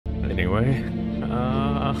Anyway,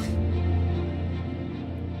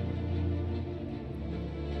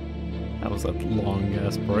 that was a long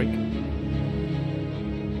ass break.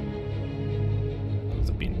 Has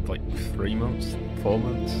it been like 3 months, 4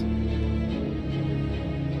 months?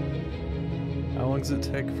 How long does it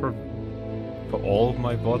take for all of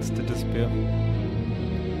my VODs to disappear?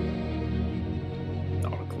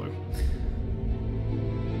 Not a clue.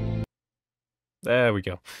 There we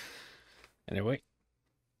go. Anyway.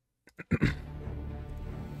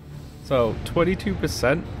 So,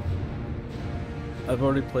 22% I've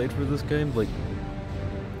already played through this game, like,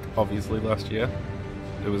 obviously last year.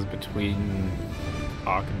 It was between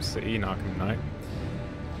Arkham City and Arkham Knight.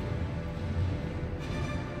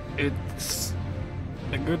 It's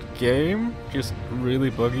a good game, just really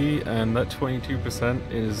buggy, and that 22%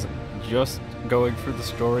 is just going through the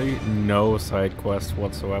story, no side quests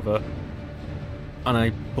whatsoever. And I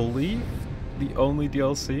believe the only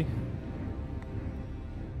DLC.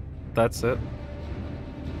 That's it.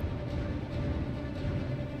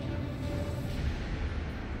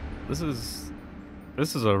 This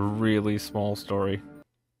is a really small story.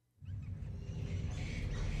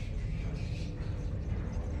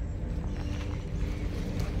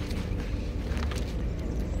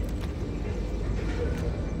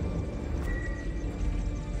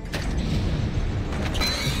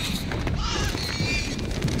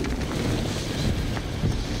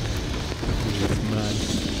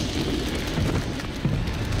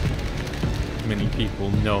 Many people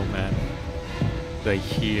know, man. They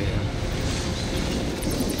hear.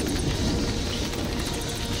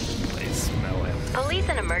 They smell him. Police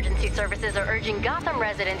and emergency services are urging Gotham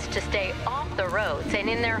residents to stay off the roads and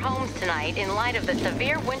in their homes tonight in light of the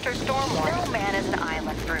severe winter storm warning. No man is an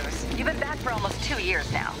island, Bruce. You've been back for almost 2 years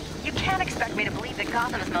now. You can't expect me to believe that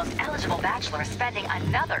Gotham's most eligible bachelor is spending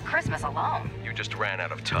another Christmas alone. You just ran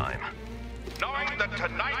out of time. Knowing that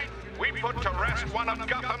tonight we put to rest one of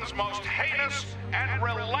Gotham's most heinous and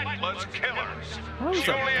relentless killers, How is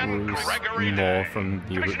that Julian Bruce Gregory more Day. from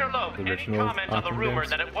the Commissioner Loeb, any original comment on the Arkham rumor games?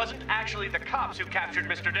 that it wasn't actually the cops who captured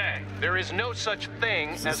Mr. Day? There is no such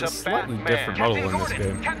thing This as is a slightly different model in this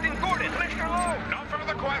game. Captain Gordon, Commissioner Loeb. No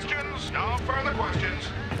further questions. No further questions.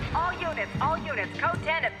 All units, code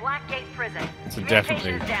 10 at Blackgate Prison. It's a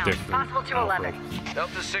definitely Communications down. different Possible 211. outfit.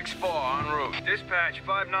 Delta 6-4 en route. Dispatch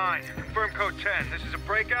 5-9. Confirm code 10. This is a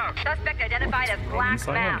breakout. Suspect identified as Roman Black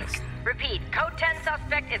Mask. Sionis. Repeat, code 10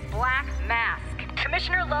 suspect is Black Mask.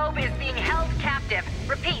 Commissioner Loeb is being held captive.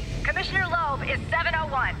 Repeat, Commissioner Loeb is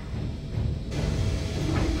 701.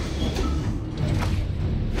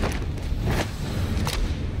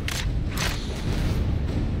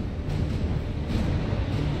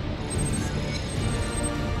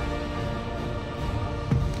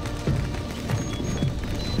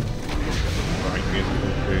 Right,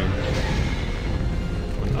 musical tune.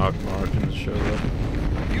 When Arkham Origins shows up.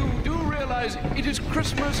 You do realize it is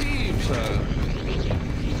Christmas Eve, sir?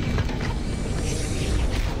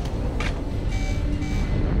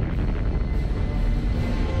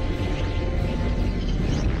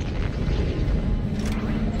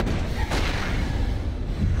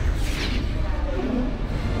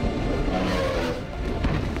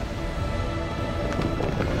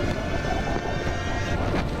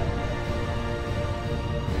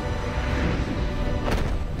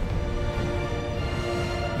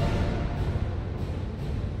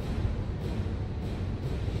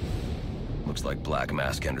 Looks like Black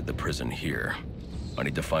Mask entered the prison here. I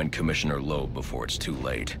need to find Commissioner Loeb before it's too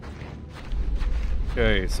late.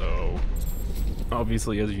 Okay, so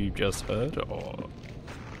obviously, as you just heard, or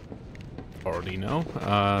already know,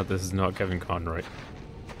 this is not Kevin Conroy.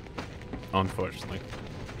 Unfortunately.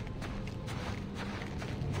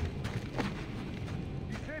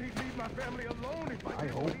 He said he'd leave my family alone if I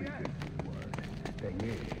hope he did. Thing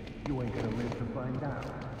is, you ain't gonna live to find out.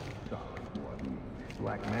 Sorry, boy.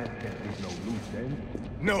 Black Mask can't leave no loose ends.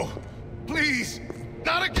 No! Please!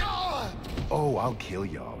 Not again! Oh, I'll kill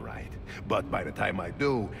you all right. But by the time I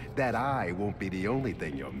do, that eye won't be the only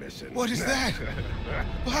thing you're missing. What is that?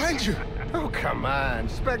 Behind you! Oh, come on.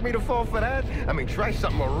 Expect me to fall for that? I mean, try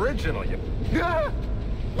something original, you... Ah!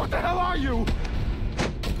 What the hell are you?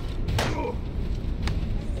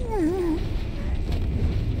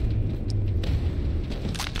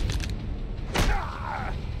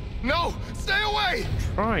 No! Stay away!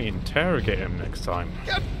 Try and interrogate him next time.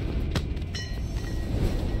 Get...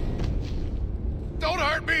 Don't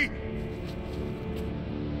hurt me!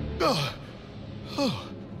 Oh,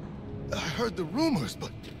 I heard the rumors,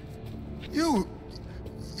 but you're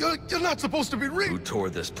not supposed to be Who tore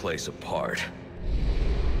this place apart?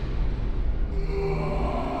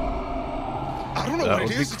 I don't know That what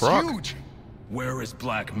would it be is. It's Croc. huge. Where is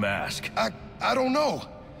Black Mask? I don't know.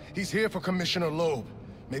 He's here for Commissioner Loeb.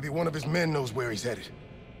 Maybe one of his men knows where he's headed.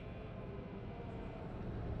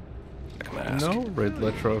 Black Mask. No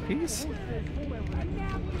Riddler trophies.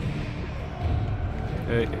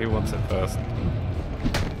 Hey, who wants it first?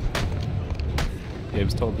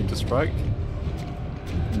 Gabe's told me to strike.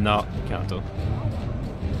 Not counter.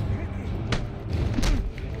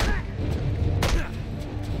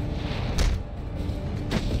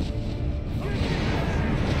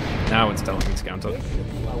 Now it's telling me to counter.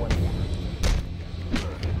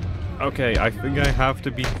 Okay, I think I have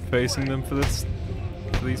to be facing them for this,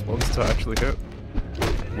 for these ones to actually hit,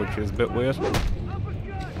 which is a bit weird.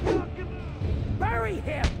 Bury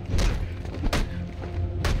him!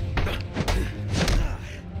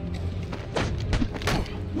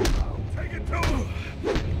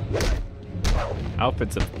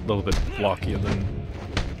 Outfit's a little bit blockier than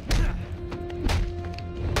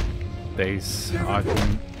base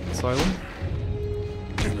Arkham Asylum.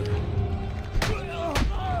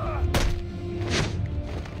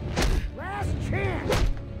 Last chance!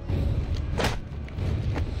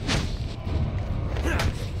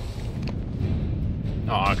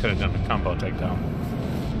 Oh, I could have done a combo takedown.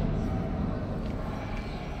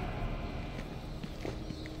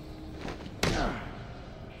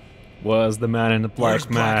 Was the man in the black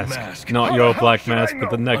mask? Not your black mask, but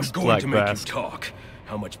the next I'm going black to make mask. you talk.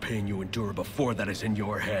 How much pain you endure before that is in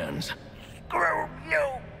your hands. Screw you!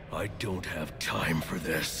 I don't have time for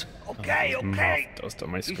this. Okay, okay. Dust on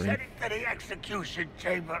my He's screen. headed to the execution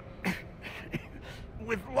chamber.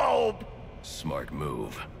 With Loeb. Smart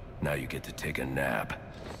move. Now you get to take a nap.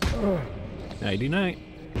 Nighty-night.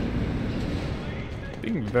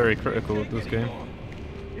 Being very critical of this game.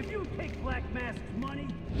 If you take Black Mask's money,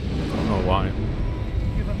 I don't know why.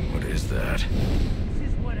 give him. What is that? This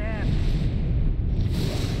is what happened.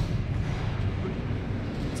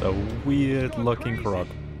 It's a weird looking Croc.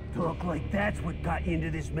 Talk like that's what got you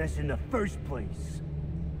into this mess in the first place.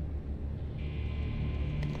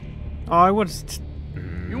 Oh, I was.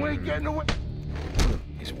 You ain't getting away.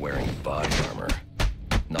 He's wearing body armor.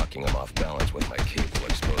 Knocking him off balance with my cape will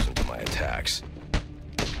expose him to my attacks.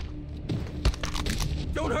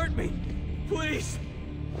 Don't hurt me! Please!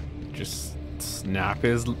 Just snap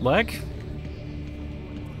his leg?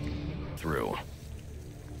 Through.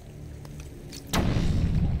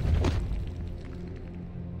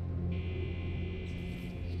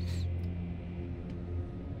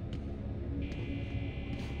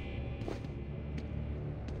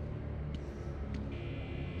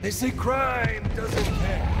 They say crime doesn't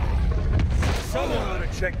pay. Someone ought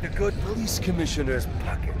to check the good police commissioner's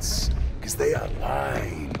pockets, because they are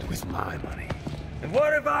lined with my money. And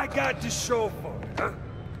what have I got to show for it, huh?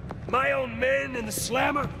 My own men in the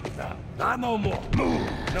slammer? No, not no more.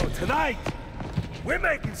 No, tonight, we're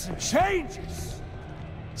making some changes.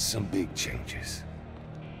 Some big changes.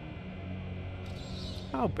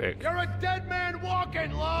 How big? You're a dead man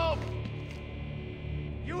walking, Loeb!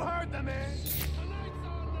 You heard the man.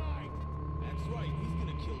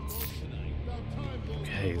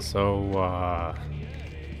 Okay, so,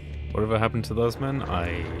 whatever happened to those men,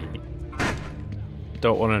 I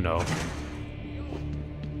don't want to know.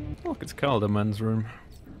 Look, it's Calderman's room.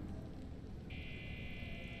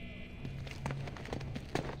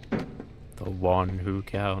 The one who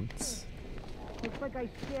counts. Looks like I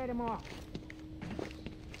scared him off.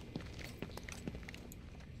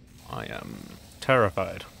 I am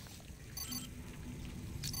terrified.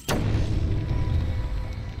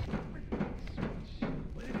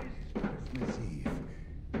 Christmas Eve.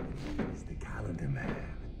 He's the calendar man.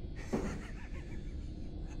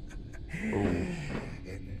 And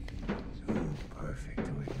it's too perfect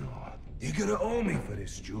to ignore. You're gonna owe me for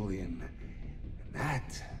this, Julian. And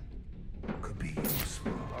that could be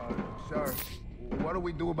useful. Sir, what do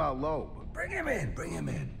we do about Loeb? Bring him in, bring him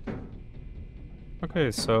in.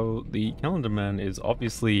 Okay, so the Calendar Man is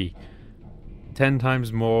obviously 10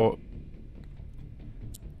 times more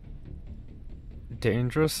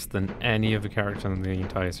dangerous than any other character in the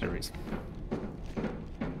entire series.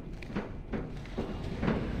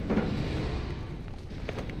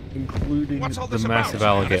 Including What's all the this massive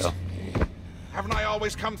about, alligator. Haven't I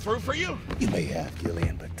always come through for you? You may have,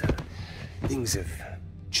 Gillian, but things have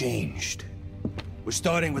changed. We're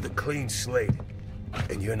starting with a clean slate,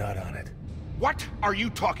 and you're not on it. What are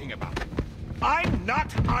you talking about? I'm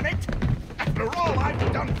not on it? After all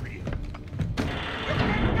I've done for you. You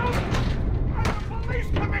can't do it! I'm a police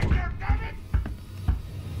commissioner, damn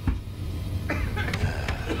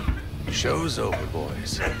it! Show's over,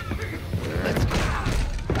 boys. Let's go.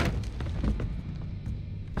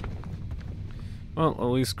 Well, at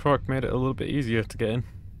least Croc made it a little bit easier to get in.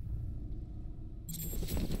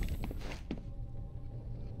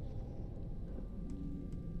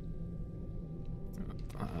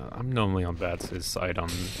 I'm normally on Bats' side on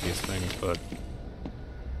these things, but...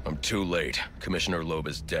 I'm too late. Commissioner Loeb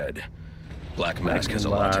is dead. Black Mask has a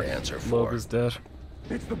lot to answer for. Loeb is dead.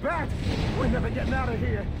 It's the Bat! We're never getting out of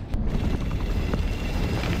here!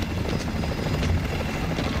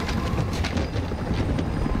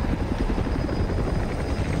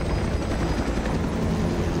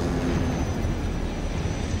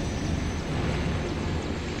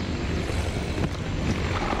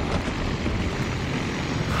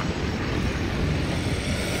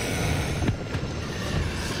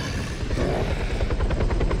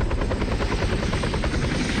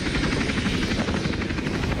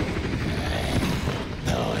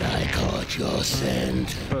 Your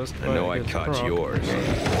scent. I know I caught yours.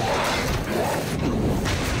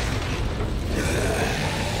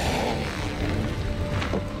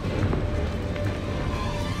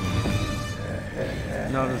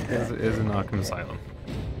 Not as good as it is in Arkham Asylum.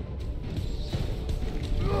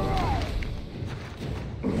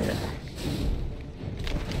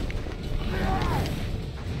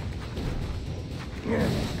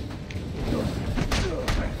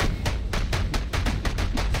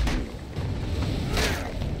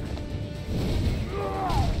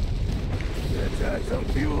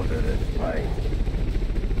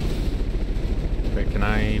 Wait, can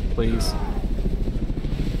I please?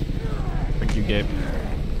 Thank you, Gabe.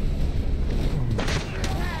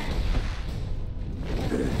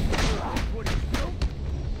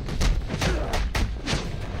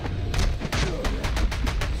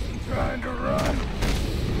 Trying to run.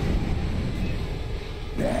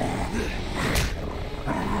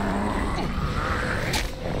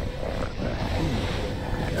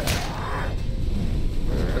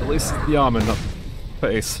 At least it's the armor, not the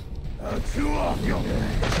face. Too off, yo.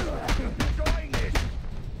 Enjoying this.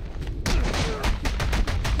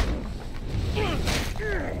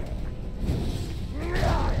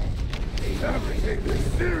 Everything is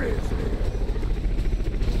serious.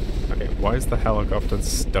 Okay, why is the helicopter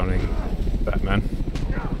stunning Batman?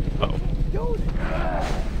 Uh-oh.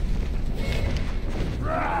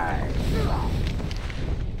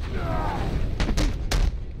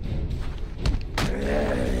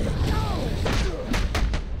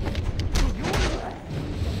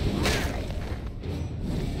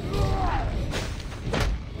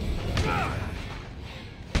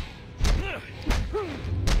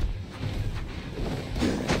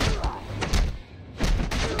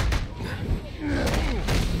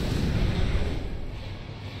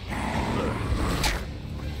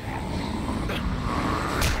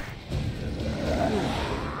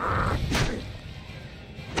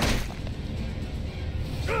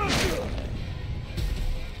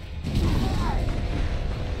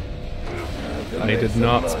 I did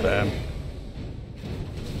not spam.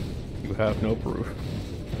 You have no proof.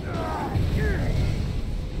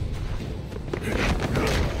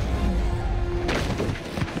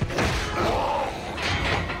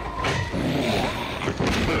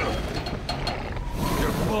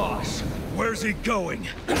 Your boss, where's he going?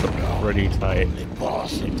 Pretty tight. The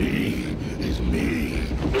boss indeed is me.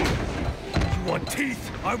 You want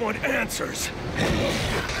teeth? I want answers.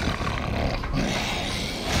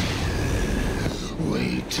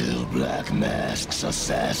 Wait till Black Mask's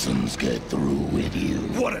assassins get through with you.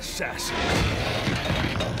 What assassin?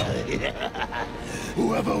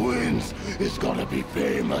 Whoever wins is gonna be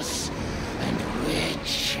famous and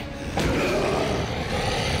rich.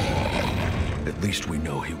 At least we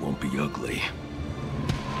know he won't be ugly.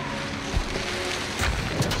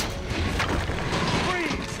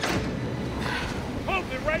 Freeze! Hold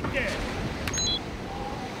it right there!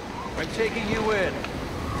 I'm taking you in.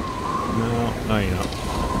 No, you're not.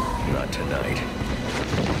 Not tonight.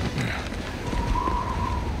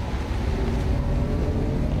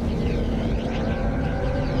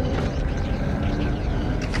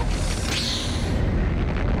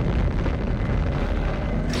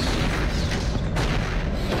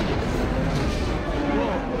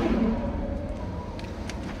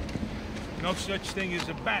 No such thing as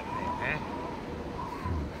a Batman, huh?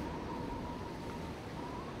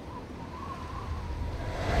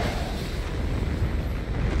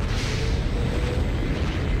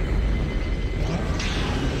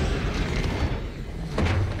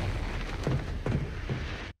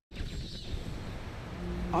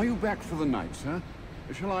 Are you back for the night, sir?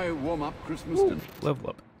 Shall I warm up Christmas dinner?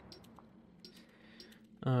 Level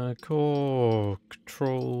up. Core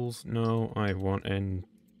controls. No, I want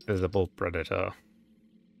Invisible Predator.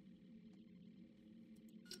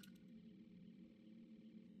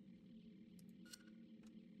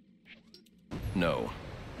 No.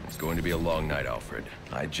 It's going to be a long night, Alfred.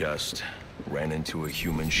 I just ran into a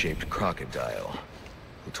human-shaped crocodile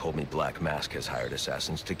who told me Black Mask has hired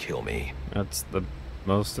assassins to kill me. That's the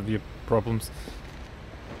most of your problems.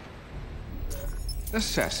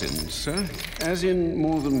 Assassins, sir? As in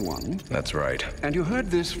more than one? That's right. And you heard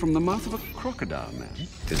this from the mouth of a crocodile, man?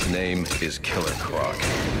 His name is Killer Croc.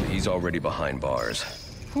 He's already behind bars.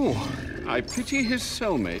 Whew. I pity his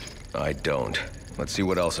cellmate. I don't. Let's see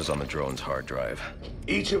what else is on the drone's hard drive.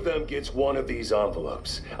 Each of them gets one of these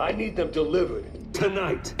envelopes. I need them delivered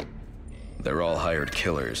tonight. They're all hired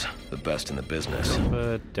killers, the best in the business.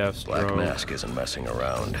 Black Mask isn't messing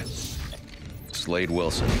around. Slade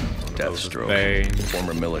Wilson, Deathstroke,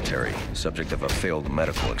 former military, subject of a failed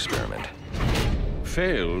medical experiment.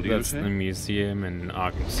 Failed, you say? That's the museum in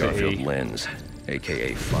Arkham City. Garfield Linz,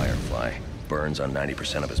 aka Firefly, burns on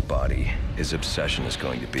 90% of his body. His obsession is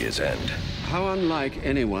going to be his end. How unlike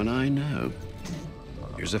anyone I know.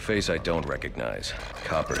 Here's a face I don't recognize.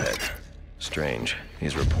 Copperhead. Strange.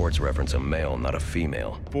 These reports reference a male, not a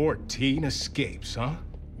female. 14 escapes, huh?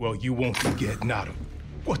 Well, you won't forget, not a...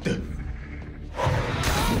 What the...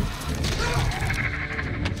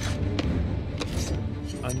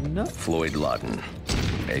 Floyd Lawton,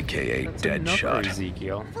 aka Deadshot.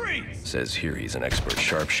 Ezekiel. Says here he's an expert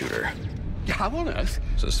sharpshooter. How on earth?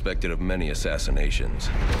 Suspected of many assassinations.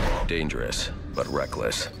 Dangerous, but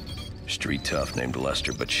reckless. Street tough named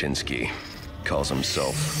Lester Baczynski. Calls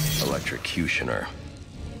himself Electrocutioner.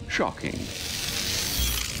 Shocking.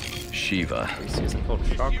 Shiva.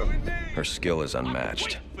 Her skill is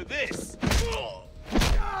unmatched. For this.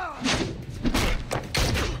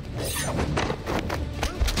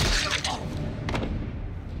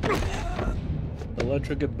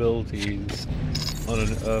 Electric abilities on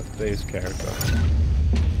an Earth-based character.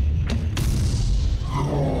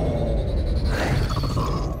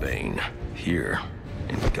 Bane, here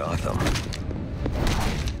in Gotham.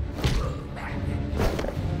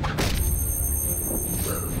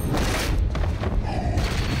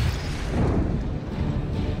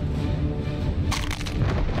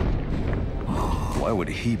 Why would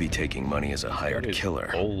he be taking money as a hired killer?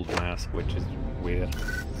 Old Mask, which is weird.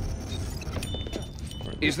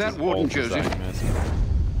 Is that Warden Joseph?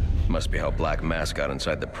 Must be how Black Mask got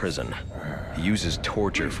inside the prison. He uses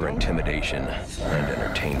torture for intimidation and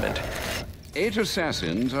entertainment. 8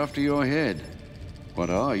 assassins after your head.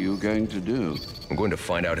 What are you going to do? I'm going to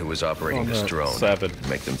find out who was operating this drone. 7.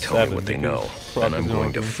 Make them tell me what they know. And I'm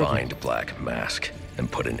going to find Black Mask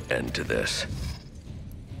and put an end to this.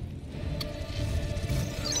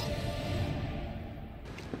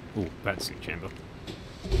 Ooh, Batsuit chamber.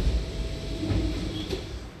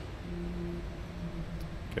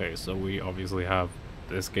 Okay, so we obviously have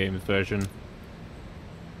this game's version.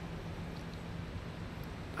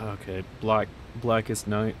 Okay, Blackest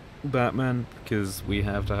Night Batman, because we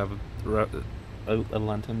have to have a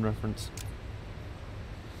Lantern reference.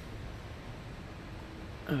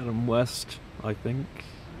 Adam West, I think.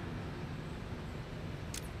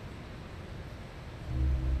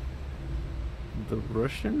 The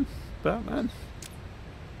Russian Batman?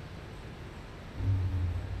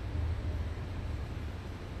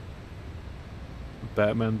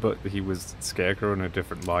 Batman, but he was Scarecrow in a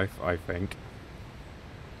different life, I think.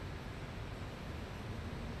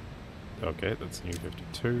 Okay, that's New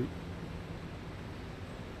 52.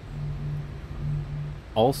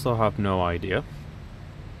 Also have no idea.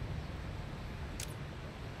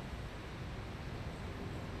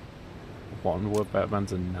 One where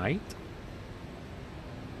Batman's a knight?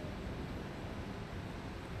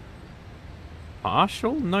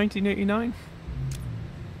 Partial 1989?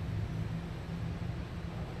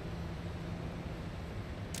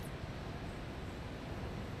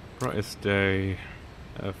 Brightest Day,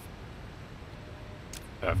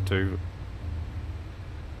 F2,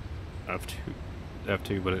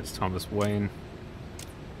 but it's Thomas Wayne.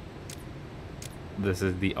 This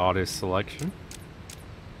is the oddest selection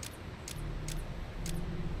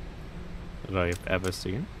that I have ever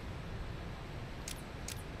seen.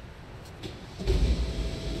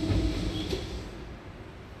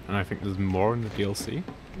 And I think there's more in the DLC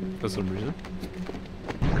for some reason.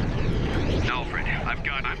 Alfred,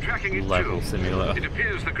 I'm tracking it Level too. simulator. It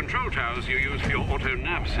appears the control towers you use for your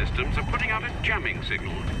auto-nav systems are putting out a jamming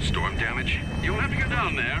signal. Storm damage? You'll have to go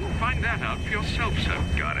down there and find that out for yourself, sir.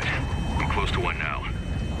 Got it. I'm close to one now.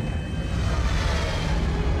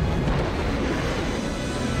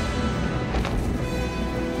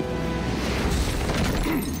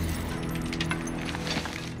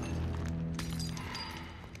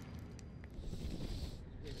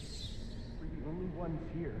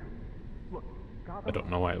 I don't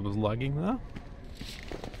know why it was lagging there.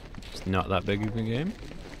 It's not that big of a game.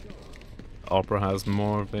 Opera has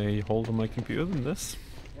more of a hold on my computer than this.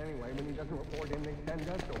 Anyway, when he doesn't report in, they send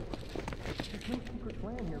us over. There's no secret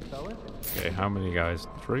plan here, fellas. Okay, how many guys?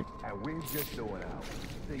 3? And we're just doing ours.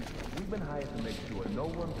 See, we've been hired to make sure no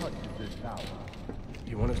one touches this tower.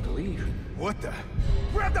 You want us to leave? What the?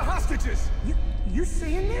 Grab the hostages! You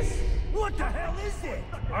seeing this? What the hell is it?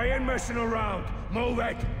 I ain't messing around. Move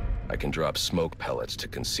it! I can drop smoke pellets to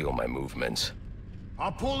conceal my movements.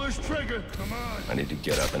 I'll pull this trigger. Come on. I need to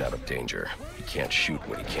get up and out of danger. You can't shoot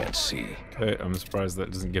what you can't see. Okay, I'm surprised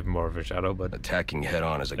that doesn't give him more of a shadow, but... Attacking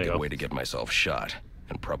head-on is a good way to get myself shot.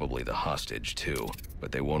 And probably the hostage, too.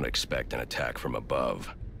 But they won't expect an attack from above.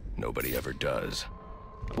 Nobody ever does.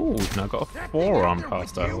 Ooh, we've now got 4 armed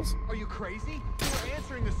hostiles. Are you crazy? You were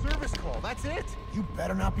answering a service call, that's it? You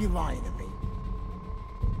better not be lying to me.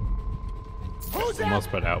 Who's that? More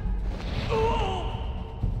spread out.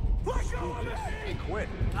 Push over me! Hey, quit.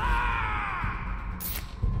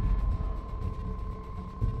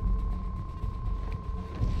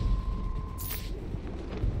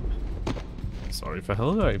 Sorry for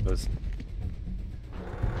Helldivers.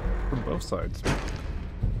 From both sides.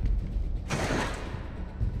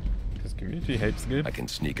 Because community hates the game. I can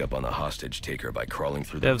sneak up on the hostage taker by crawling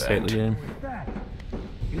through the Devs hate vent. the game.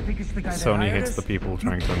 You think it's the guy that Sony hired hates us? the people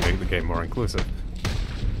trying to make the game more inclusive.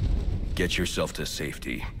 Get yourself to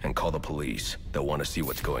safety and call the police. They'll want to see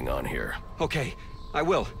what's going on here. Okay, I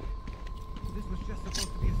will. This was just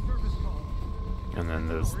supposed to be a service call. And then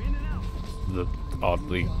there's the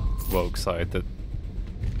oddly woke side that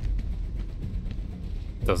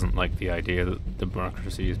doesn't like the idea that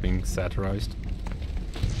democracy is being satirized.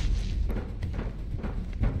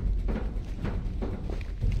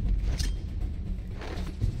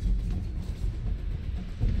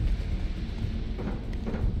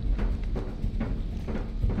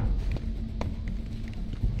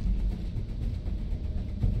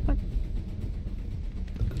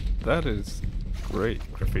 That is great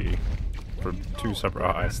graffiti for 2 separate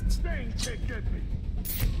heists.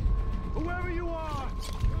 Whoever you are,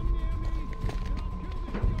 come near me, and I'll kill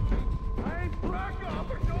this guy. I ain't black up,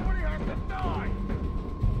 but nobody has to die.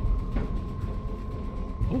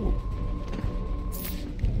 Ooh.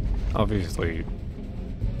 Obviously,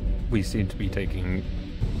 we seem to be taking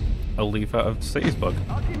a leaf out of City's Bug,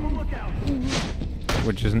 I'll keep a lookout.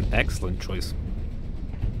 which is an excellent choice.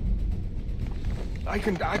 I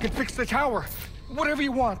can fix the tower. Whatever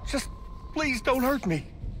you want. Just please don't hurt me.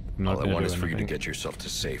 All I want is for you to get yourself to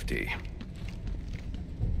safety.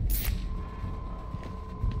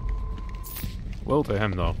 Well to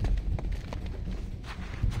him, though.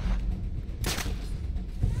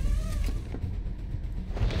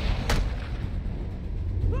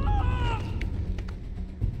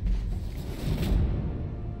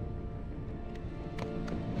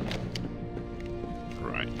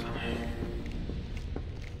 Right.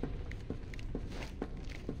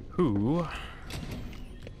 Who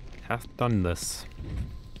hath done this?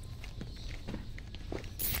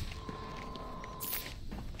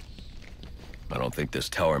 I don't think this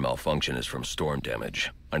tower malfunction is from storm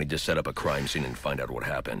damage. I need to set up a crime scene and find out what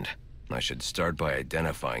happened. I should start by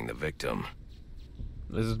identifying the victim.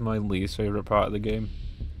 This is my least favorite part of the game.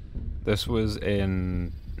 This was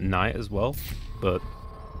in Night as well, but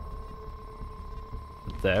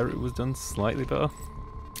there it was done slightly better.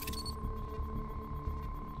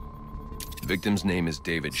 The victim's name is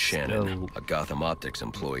David Shannon, a Gotham Optics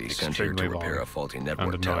employee sent here to repair a faulty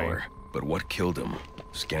network tower. But what killed him?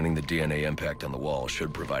 Scanning the DNA impact on the wall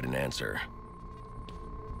should provide an answer.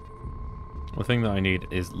 The thing that I need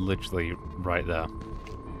is literally right there.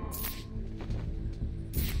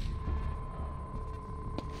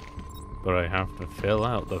 But I have to fill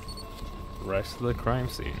out the rest of the crime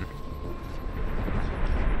scene.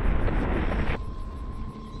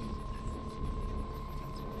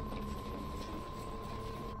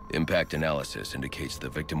 Impact analysis indicates the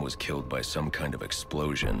victim was killed by some kind of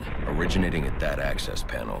explosion, originating at that access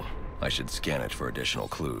panel. I should scan it for additional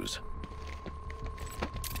clues.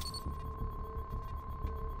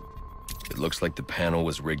 It looks like the panel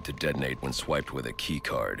was rigged to detonate when swiped with a key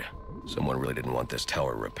card. Someone really didn't want this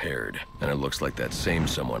tower repaired, and it looks like that same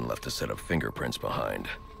someone left a set of fingerprints behind.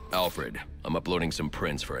 Alfred, I'm uploading some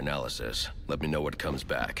prints for analysis. Let me know what comes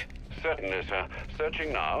back. Certainly, sir.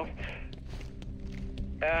 Searching now.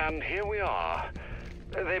 And here we are.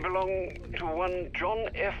 They belong to one John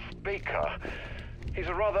F. Baker. He's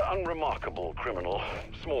a rather unremarkable criminal.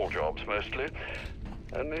 Small jobs, mostly.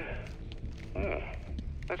 And,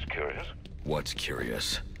 that's curious. What's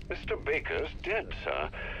curious? Mr. Baker's dead,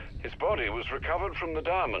 sir. His body was recovered from the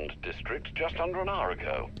Diamond District just under an hour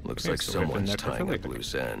ago. Looks like someone's tying up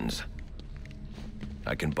loose ends.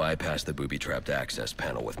 I can bypass the booby-trapped access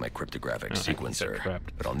panel with my cryptographic sequencer,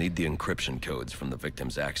 but I'll need the encryption codes from the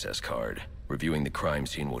victim's access card. Reviewing the crime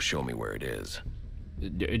scene will show me where it is.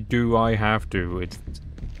 Do I have to? It's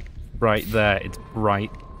right there. It's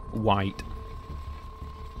bright white.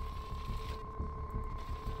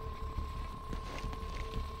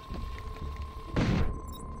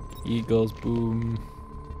 Eagles, boom.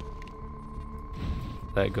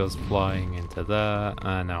 That goes flying into there,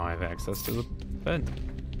 and now I have access to the vent.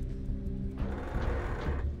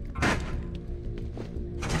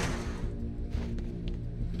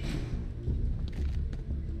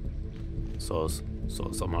 Sauce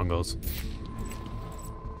among us.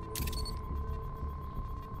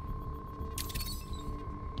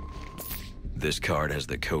 This card has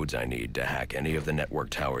the codes I need to hack any of the network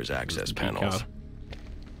tower's access panels.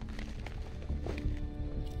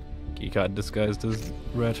 Keycard disguised as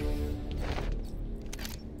red.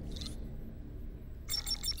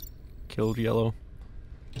 Killed yellow.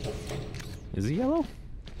 Is he yellow?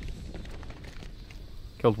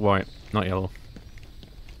 Killed white, not yellow.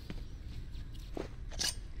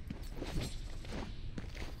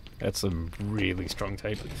 That's some really strong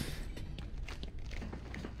tape.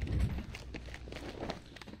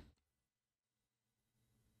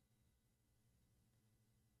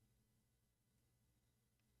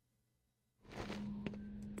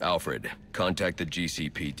 Alfred, contact the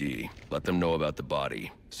GCPD. Let them know about the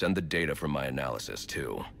body. Send the data from my analysis,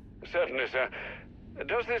 too. Certainly, sir.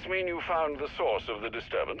 Does this mean you found the source of the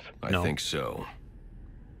disturbance? I think so.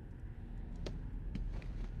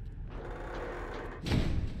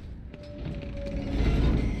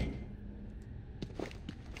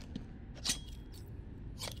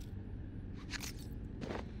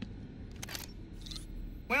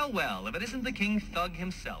 Well, if it isn't the King Thug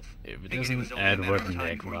himself. If it isn't Edward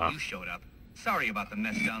Nigma. You showed up. Sorry about the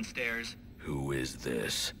mess downstairs. Who is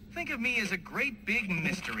this? Think of me as a great big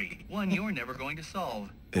mystery, one you're never going to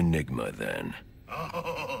solve. Enigma, then.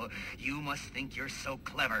 Oh, you must think you're so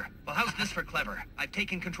clever. Well, how's this for clever? I've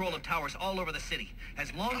taken control of towers all over the city.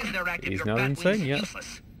 As long as they're active, your Batwing's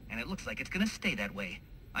useless. And it looks like it's gonna stay that way.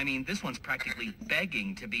 I mean, this one's practically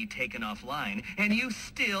begging to be taken offline, and you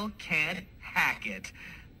still can't hack it.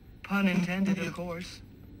 Pun intended, of course.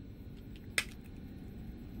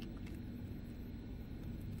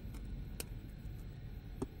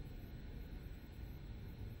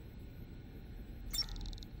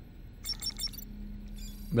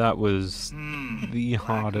 That was the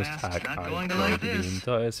hardest hack I've played in the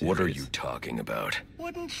entire series. What are you talking about?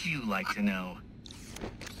 Wouldn't you like to know?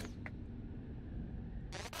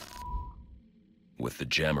 With the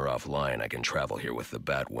jammer offline, I can travel here with the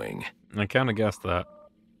Batwing. I kind of guessed that.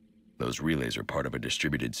 Those relays are part of a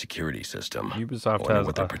distributed security system. Ubisoft has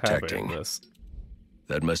what they're protecting. This.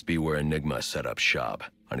 That must be where Enigma set up shop.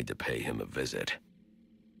 I need to pay him a visit.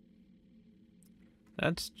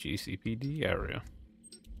 That's GCPD area.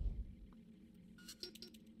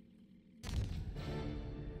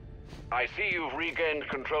 I see you've regained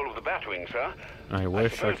control of the Batwing, sir. I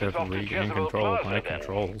wish I could regain control of my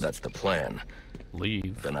controls. That's the plan.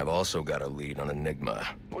 Leave. Then I've also got a lead on Enigma.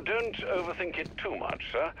 Well, don't overthink it too much,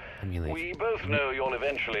 sir. I mean, we both know you'll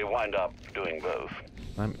eventually wind up doing both.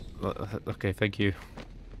 Okay, thank you.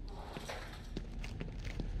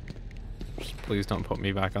 Just please don't put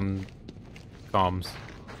me back on comms.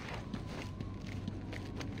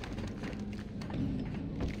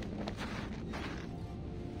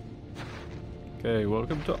 Okay,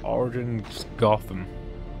 welcome to Origins Gotham.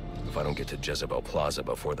 If I don't get to Jezebel Plaza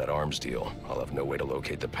before that arms deal, I'll have no way to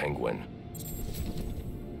locate the Penguin.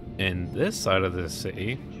 In this side of the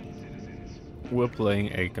city, we're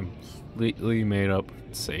playing a completely made-up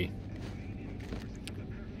city.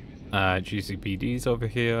 GCPD's over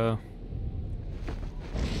here.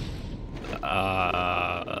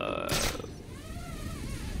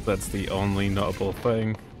 That's the only notable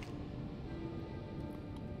thing.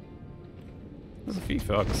 There's a few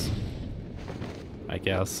thugs, I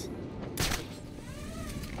guess.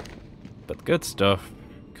 But good stuff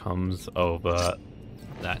comes over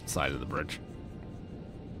that side of the bridge.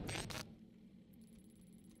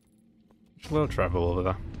 We'll travel over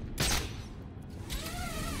there.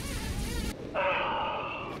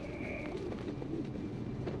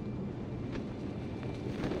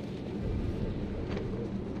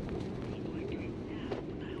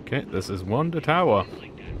 Okay, this is Wonder Tower.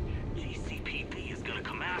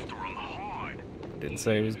 Didn't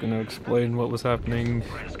say he was going to explain what was happening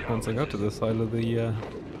once I got to this side of the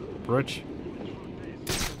bridge.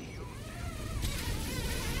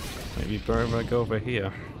 be better if I go over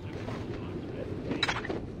here.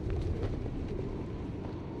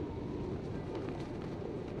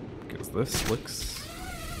 Because this looks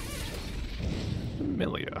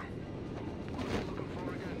familiar.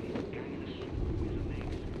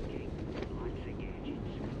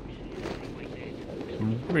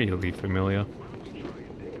 Really familiar.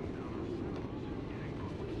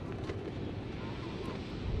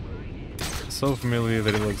 So familiar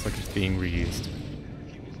that it looks like it's being reused.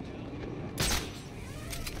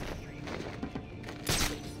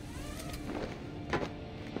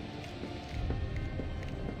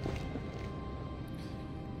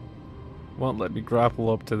 Won't let me grapple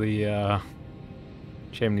up to the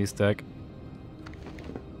chimney stack.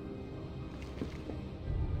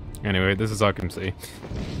 Anyway, this is Arkham City.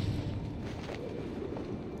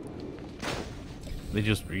 They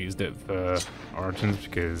just reused it for Origins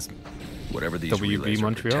because whatever these WB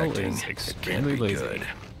Montreal is it extremely can't be lazy. good.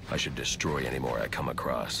 I should destroy any more I come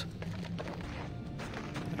across.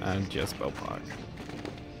 And just Bell Park.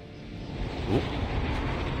 Ooh.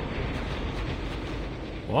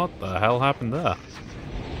 What the hell happened there?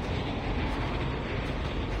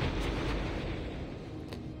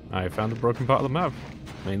 I found a broken part of the map.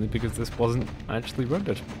 Mainly because this wasn't actually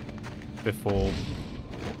rendered before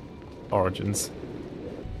Origins.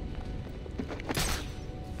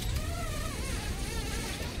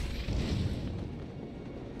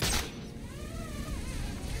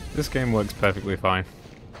 This game works perfectly fine.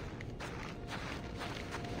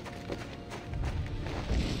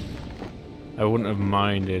 I wouldn't have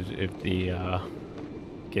minded if the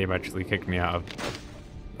game actually kicked me out of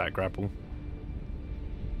that grapple.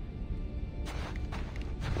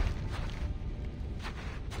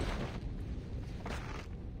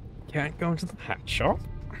 Can't go into the hat shop?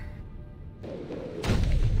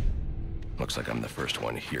 Looks like I'm the first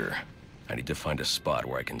one here. I need to find a spot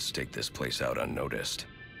where I can stake this place out unnoticed.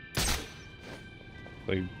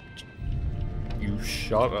 So you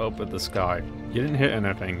shot up at the sky. You didn't hit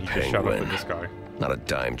anything, you just shot up at the sky. Not a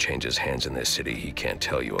dime changes hands in this city he can't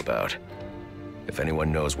tell you about. If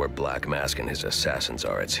anyone knows where Black Mask and his assassins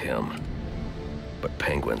are, it's him. But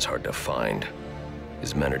Penguin's hard to find.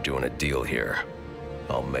 His men are doing a deal here.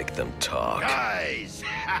 I'll make them talk. Guys!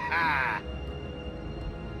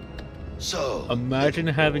 So, imagine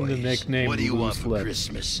having boys, the nickname what do you want for Lips.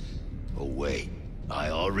 Christmas? Oh wait, I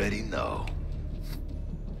already know.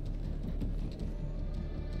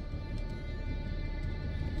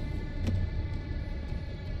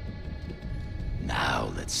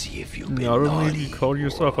 Now let's see if you've been Not only naughty. do you call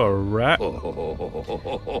yourself a rat, but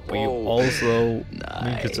you also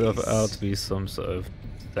make yourself out to be some sort of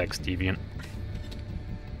sex deviant.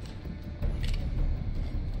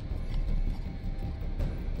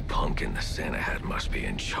 Punk in the Santa hat must be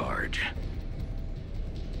in charge.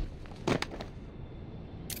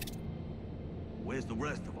 Where's the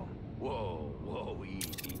rest of them? Whoa, whoa,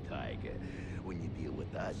 easy, Tiger. When you deal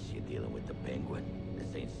with us, you're dealing with the Penguin.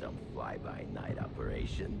 This ain't some fly-by-night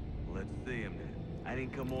operation. Let's see him then. I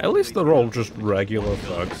didn't come all At least they're all just regular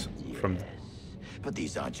thugs from But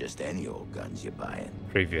these aren't just any old guns you're buying.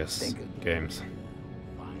 previous games.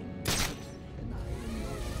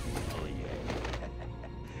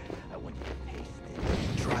 I want you to taste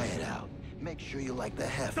it. Try it out. Make sure you like the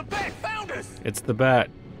heft. The bat found us! It's the bat.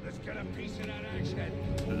 Let's get a piece of that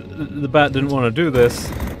action. The bat didn't want to do this.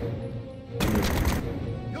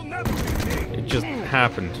 You'll never be king. It just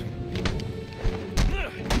happened.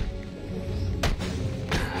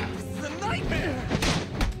 It's a nightmare!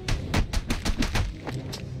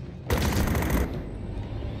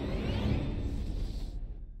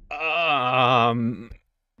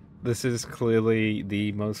 This is clearly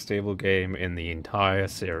the most stable game in the entire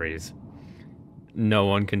series. No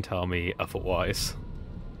one can tell me otherwise.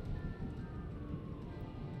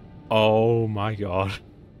 Oh my god.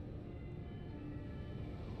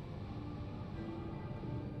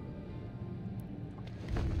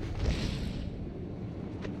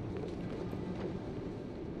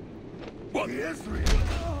 What is real?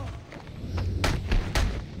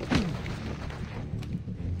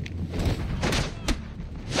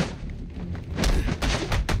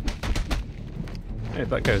 Hey,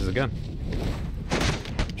 that goes again.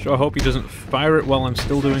 Sure hope he doesn't fire it while I'm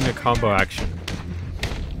still doing a combo action.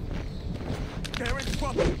 They're in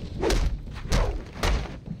trouble.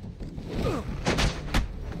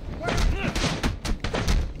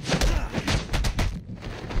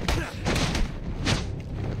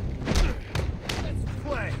 Let's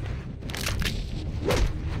play.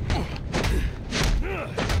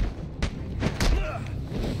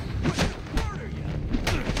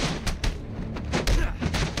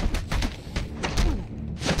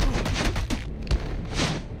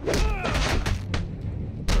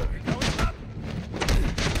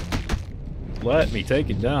 let me take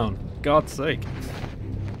it down. God's sake.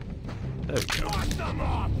 There we go.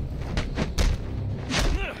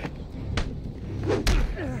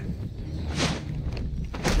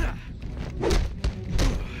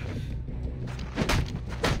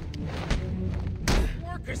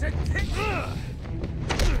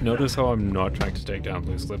 Notice how I'm not trying to take down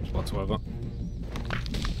blue slips whatsoever.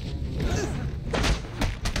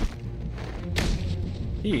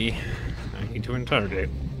 I need to interrogate.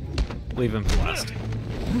 Leave him for last.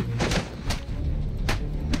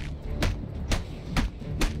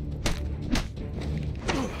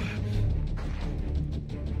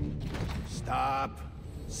 Stop.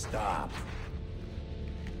 Stop.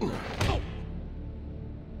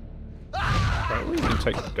 Apparently you can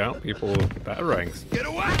take down people with batarangs. Get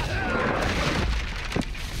away!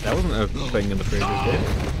 That wasn't a thing in the previous game.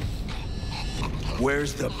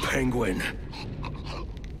 Where's the penguin?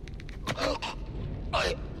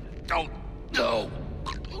 I don't know.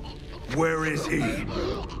 Where is he?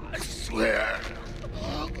 I swear.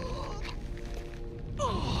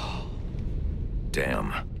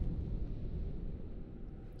 Damn.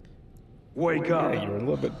 Wake up. Yeah, you're a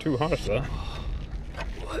little bit too harsh there.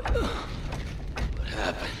 What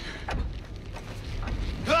happened?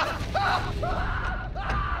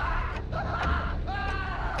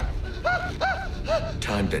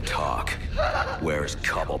 Time to talk. Where's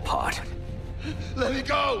Cobblepot? Let me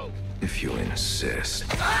go! If you insist.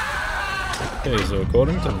 Okay, so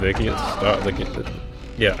according to Vicky at the start of the game,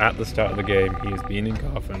 at the start of the game, he has been in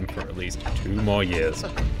Gotham for at least 2 more years.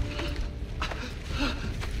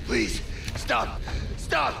 Please, stop!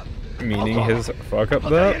 Stop! Meaning his fuck up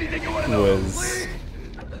there was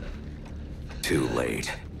too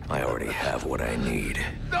late. I already have what I need.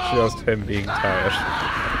 Just him being tired.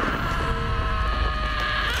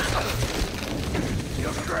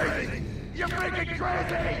 You're crazy! You're freaking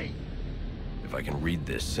crazy! If I can read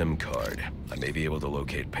this SIM card, I may be able to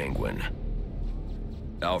locate Penguin.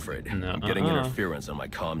 Alfred, I'm getting interference on my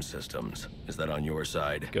comm systems. Is that on your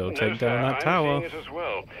side? Go take down that tower. I'm seeing it as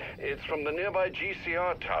well. It's from the nearby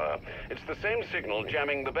GCR tower. It's the same signal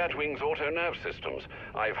jamming the Batwing's auto-nav systems.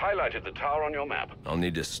 I've highlighted the tower on your map. I'll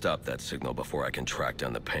need to stop that signal before I can track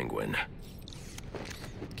down the Penguin.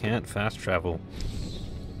 Can't fast travel.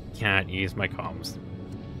 Can't use my comms.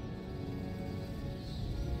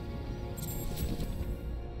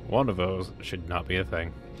 One of those should not be a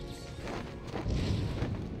thing.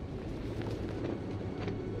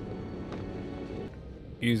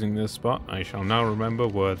 Using this spot, I shall now remember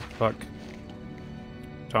where the fuck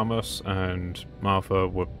Thomas and Martha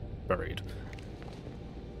were buried.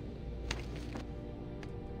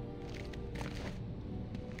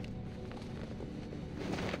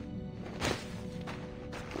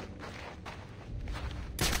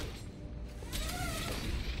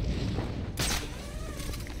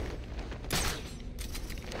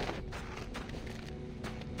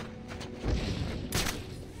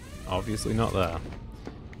 Obviously not there.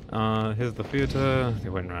 Here's the theater. They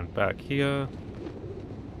went around back here.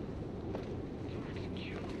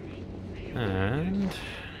 And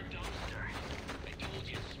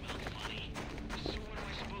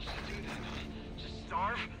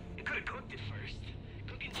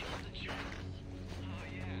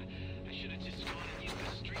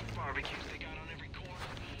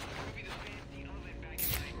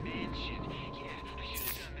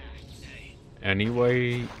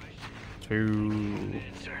anyway to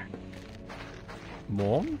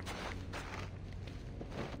mourn?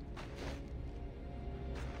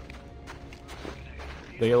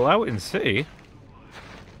 They allow it in city.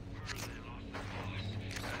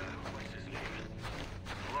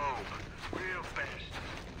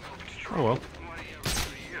 Oh well.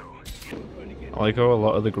 I like how a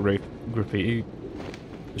lot of the graffiti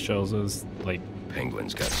shows us like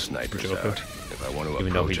Penguin's got snipers Joker. out. If I want to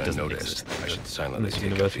Even though he approach doesn't unnoticed, exist I should silently this take a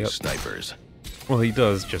universe few yet. snipers. Well, he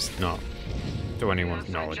does, just not to anyone's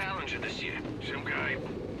knowledge.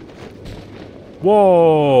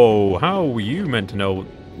 Whoa! How were you meant to know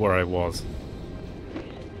where I was?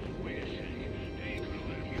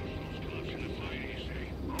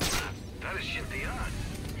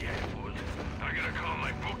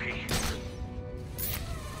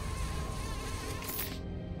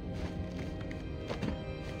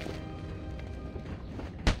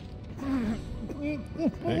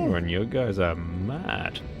 Penguin, you guys are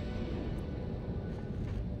mad.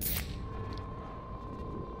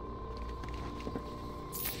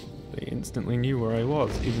 They instantly knew where I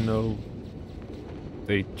was, even though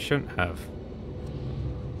they shouldn't have.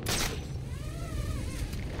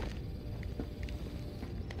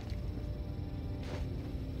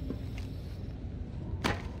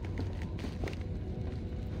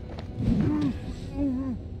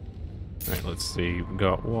 let's see. We've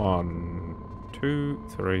got 1, 2,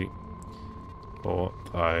 3, 4,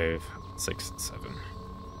 5, 6, 7.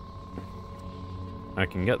 I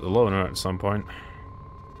can get the loaner at some point.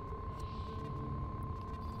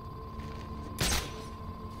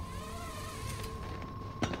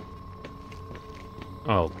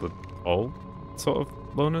 Oh, the old sort of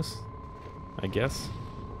loaners, I guess.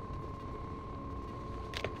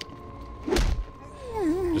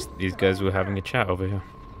 Just these guys were having a chat over here.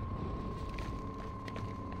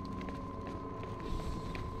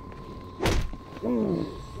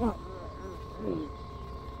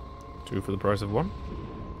 Two for the price of one.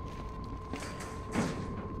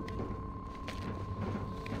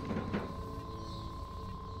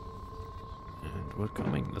 And we're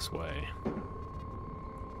coming this way.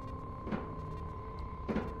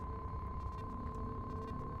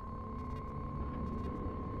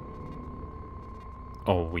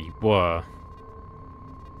 Oh, we were.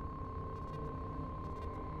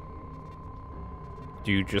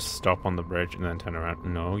 Do you just stop on the bridge and then turn around?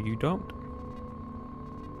 No, you don't.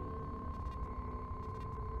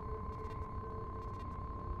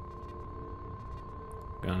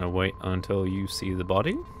 Gonna wait until you see the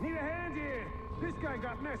body. Need a hand here. This guy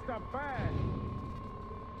got messed up bad.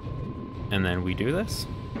 And then we do this.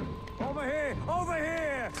 Over here! Over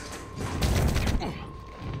here!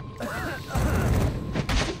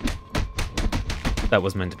 That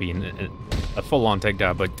was meant to be a full-on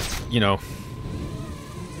takedown, but, you know.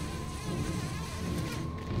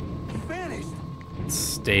 Vanished.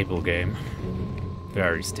 Stable game.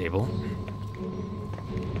 Very stable.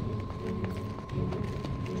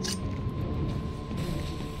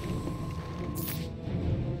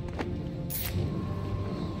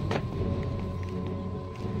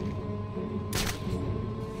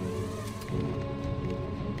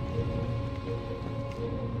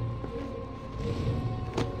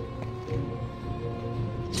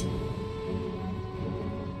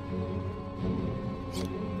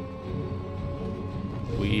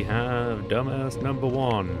 We have dumbass number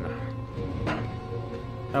 1.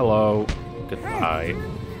 Hello. Goodbye.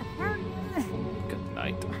 Good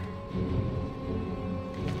night.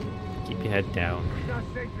 Keep your head down. Not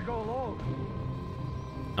safe to go alone.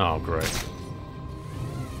 Oh, great.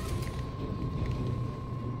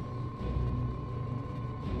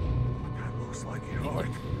 That looks like it hurt.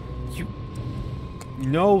 You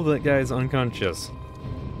know that guy's unconscious.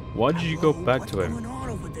 Why did you go back to him? What's going on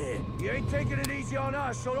over there? He ain't taking it easy on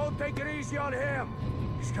us, so don't take it easy on him.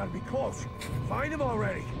 He's gotta be close. Find him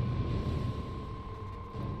already.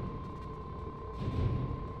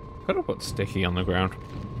 Could have put Sticky on the ground.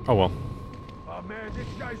 Oh well. Oh man, this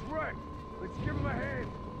guy's wrecked. Let's give him a hand.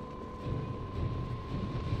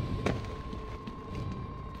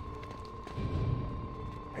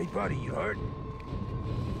 Hey buddy, you hurt?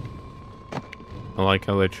 I like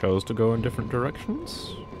how they chose to go in different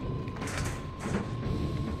directions.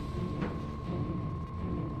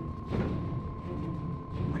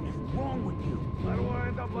 What's wrong with you? I don't want to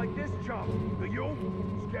end up like this chump. Do you?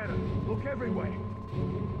 Scatter. Look everywhere.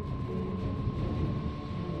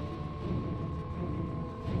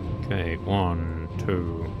 Okay, 1,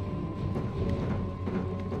 2.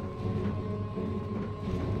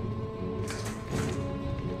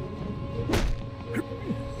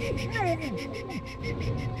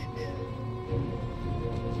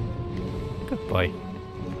 Good boy.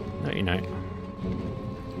 Nighty night.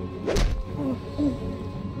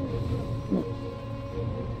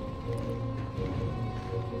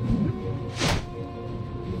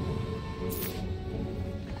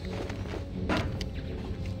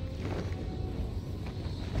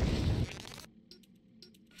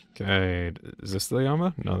 Okay, is this the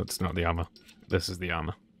armor? No, that's not the armor. This is the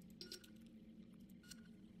armor.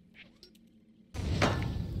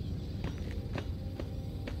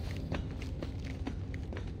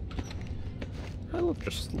 I love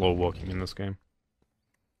just slow walking in this game.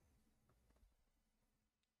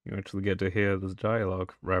 You actually get to hear this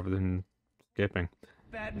dialogue rather than skipping.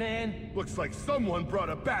 Batman? Looks like someone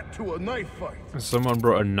brought a bat to a knife fight. Someone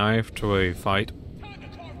brought a knife to a fight. Time to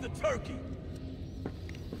carve the turkey.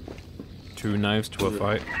 2 knives to a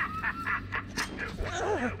fight.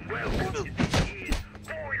 Well,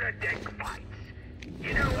 boiler deck fights.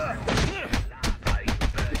 You know what?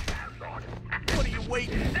 What are you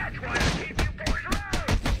waiting? That's why I keep you boys around.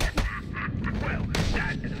 Well, that's what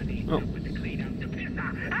I need to clean up the piss.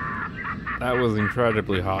 That was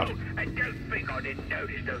incredibly hot. And don't think I didn't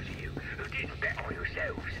notice those of you who didn't bet on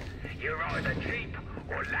yourselves. You're either cheap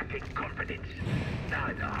or lacking confidence.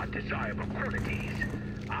 Neither are desirable qualities.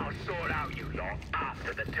 I'll sort out you lot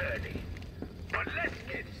after the tourney. But let's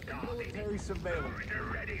get started. Military surveillance.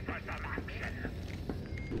 We're ready for some action.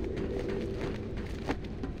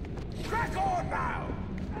 Crack on now!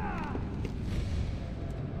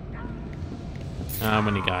 How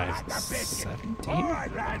many guys? 17? All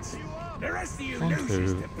right, lads. The rest of you 1,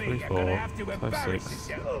 2, 3, 4, 5,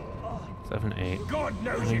 6, 7, 8,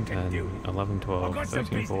 9, 10, 11, 12,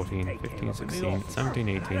 13, 14, 15, 16, 17,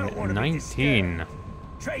 18, 19.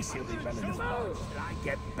 Tracy will be running this boat till I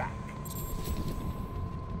get back.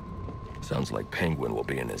 Sounds like Penguin will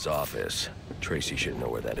be in his office. Tracy should know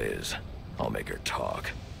where that is. I'll make her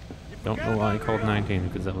talk. Don't know why I called 19,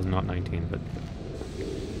 because that was not 19, but...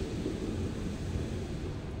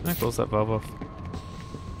 Can I close that valve off?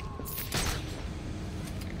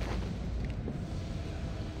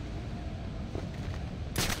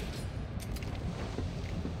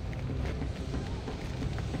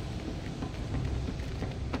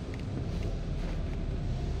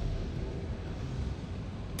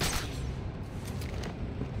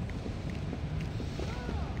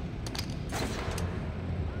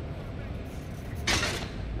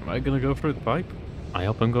 Am I gonna go through the pipe? I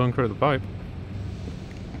hope I'm going through the pipe.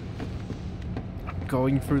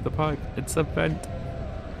 Going through the pipe. It's a vent.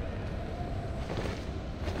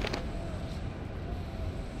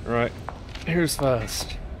 Right. Here's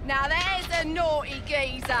first. Now there's a naughty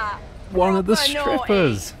geezer. One of the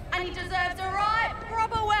strippers. Naughty. And he deserves a right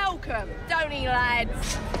proper welcome, don't he,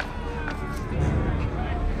 lads?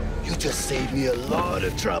 You just saved me a lot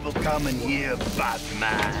of trouble coming here,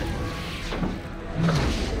 Batman.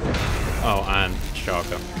 Oh, and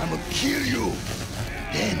Shocker. I'm gonna kill you.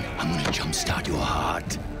 Then I'm gonna jumpstart your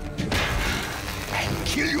heart. And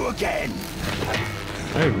kill you again.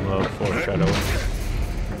 I love foreshadowing.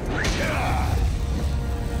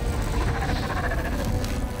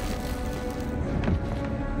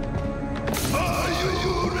 Are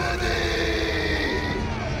you ready?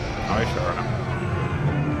 I sure am.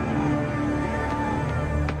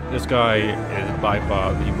 This guy is by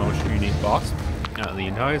far the most unique boss out of the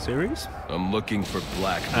entire series. I'm looking for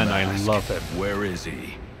Black Mask. And I love him. Where is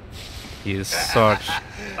he? He is such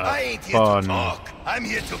I a ain't here fun to talk. I'm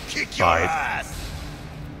here to kick your fight. ass.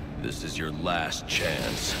 This is your last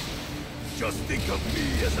chance. Just think of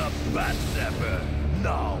me as a bat zapper.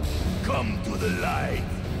 Now, come to the light.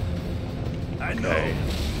 I know. Okay.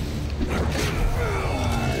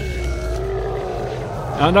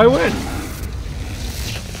 And I win.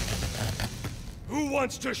 Who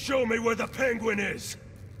wants to show me where the Penguin is?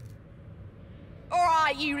 All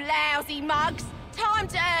right, you lousy mugs. Time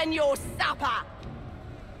to earn your supper.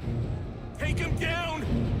 Take him down.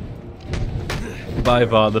 By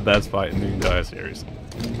far the best fight in the entire series.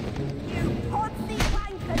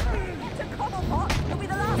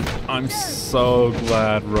 I'm so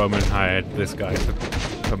glad Roman hired this guy to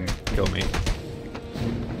come kill me.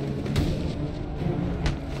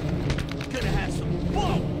 Gonna have some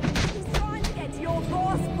fun. He's trying to get to your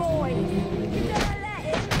boss, boys. You better let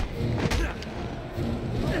him.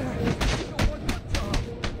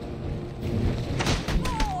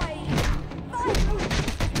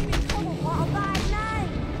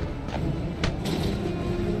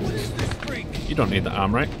 You don't need the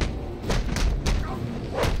arm, right?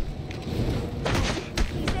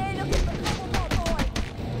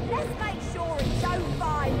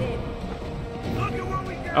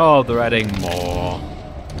 Oh, they're adding more.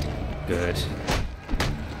 Good.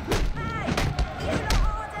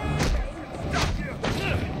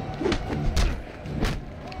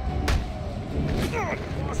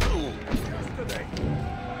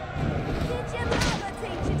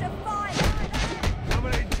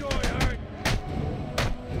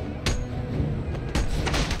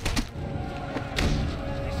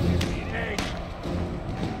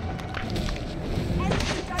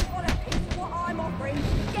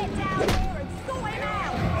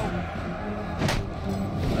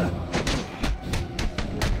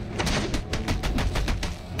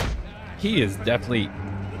 He is definitely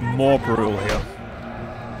more brutal here.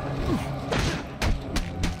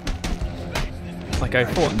 Like I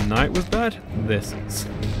thought Knight was bad, this is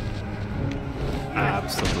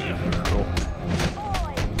absolutely brutal.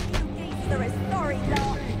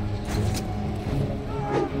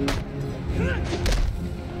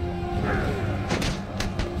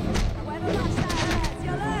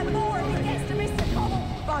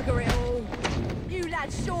 Bugger it all. You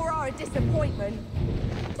lads sure are a disappointment.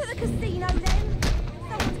 To the casino then.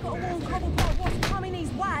 Someone's got to warn Cobblepot what's coming his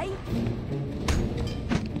way.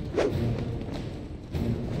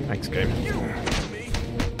 Thanks, game.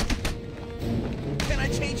 Can I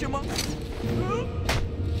change your mind?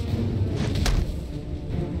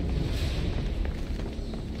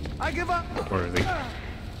 I I give up. Where is he?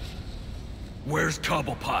 Where's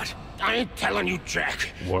Cobblepot? I ain't telling you,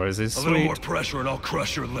 Jack. Where is his A little more pressure and I'll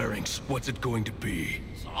crush your larynx. What's it going to be?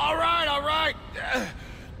 All right, all right.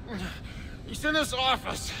 He's in his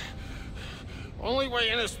office. Only way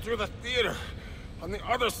in is through the theater, on the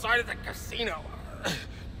other side of the casino.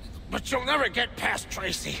 But you'll never get past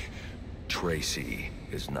Tracy. Tracy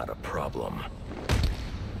is not a problem.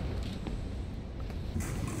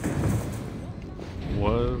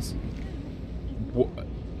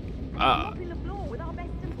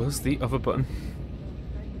 Was the other button?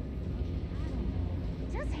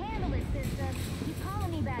 Just handle it, sister. He's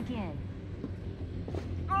calling me back in.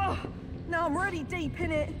 Oh, now I'm really deep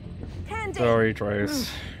in it. Candy. Sorry, Trace.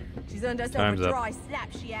 She's earned herself Time's a up. dry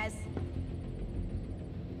slap, she has.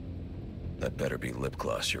 That better be lip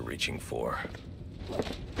gloss you're reaching for.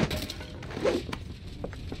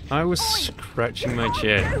 I was scratching my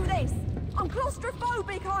chin. Do this. I'm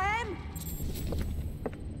claustrophobic, I am.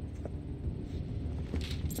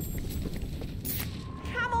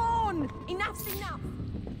 Come on! Enough's enough!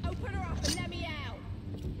 Open her up and let me out!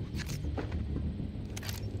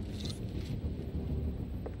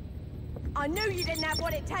 I knew you didn't have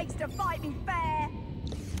what it takes to fight me fair!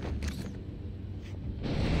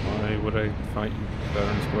 Why would I fight you fair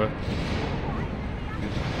and square?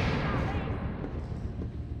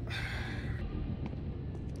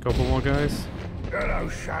 Couple more guys. Hello,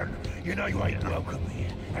 son. You know you ain't welcome here.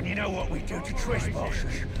 And you know what we do to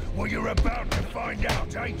trespassers? Well, you're about to find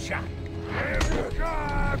out, ain't ya? Here we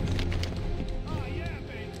come!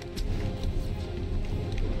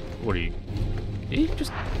 What are you? Did he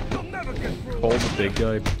just You'll never get through. call the big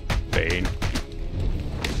guy Bane?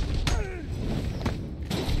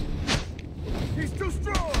 He's too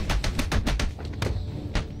strong!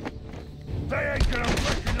 They ain't gonna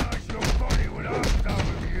recognize your body when I'm done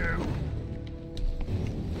with you!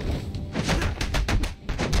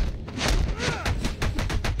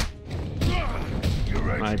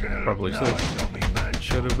 I probably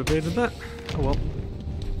should have evaded that. Oh well.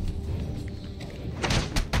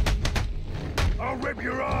 I'll rip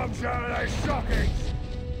your arms out of their sockets!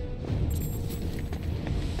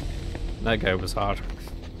 That guy was hot.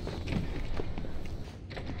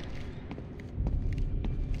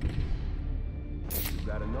 You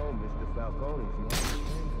gotta know, Mr. Falcone's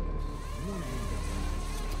not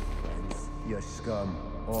you scum,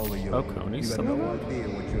 all of you. Falcone's You got some no of idea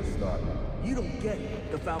what you're starting. You don't get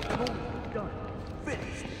it. The Falcone done.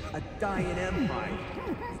 Finished. A dying empire.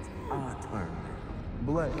 It's our turn.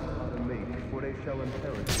 Blessed are the meek, for they shall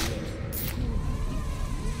inherit the earth.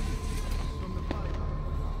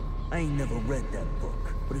 I ain't never read that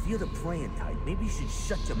book. But if you're the praying type, maybe you should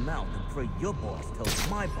shut your mouth and pray your boss tells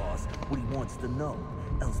my boss what he wants to know.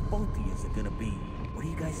 Else both of you are gonna be, what do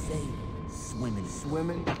you guys say? Swimming.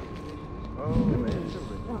 Swimming? Oh, man.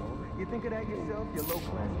 You think of that yourself, you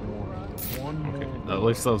low-class moron? One Okay. more. At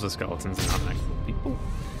least those are skeletons and not actual people.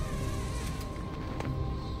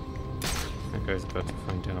 That guy's about to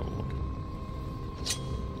find out what.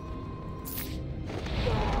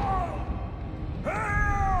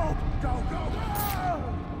 Help! Go, go, go!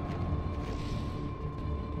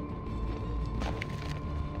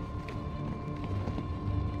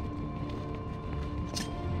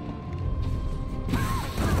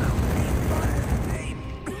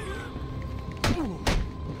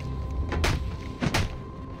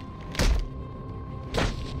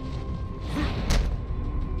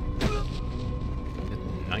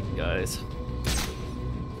 Night, guys.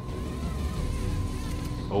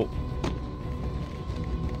 Oh.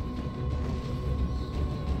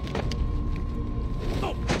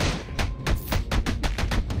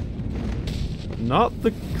 Not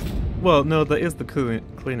the... Well, no, that is the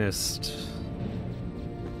cleanest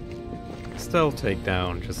stealth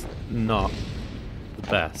takedown, just not the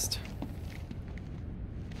best.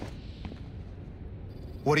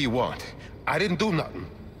 What do you want? I didn't do nothing.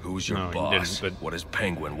 Who's your No, you boss? didn't, but- What does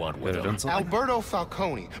Penguin want with Could've him? done something. Alberto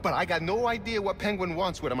Falcone, but I got no idea what Penguin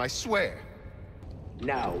wants with him, I swear.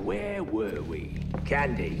 Now, where were we?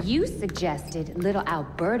 Candy. You suggested little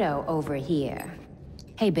Alberto over here.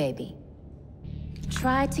 Hey, baby.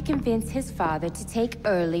 Tried to convince his father to take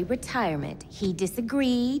early retirement. He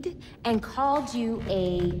disagreed and called you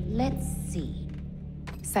a, let's see,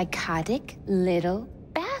 psychotic little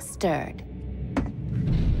bastard.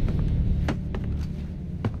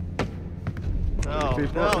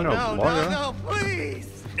 No, no,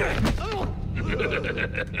 please!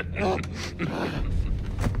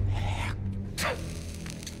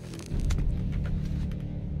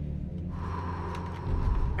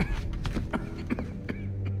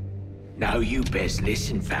 Now you best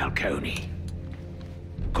listen, Falcone.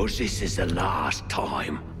 'cause this is the last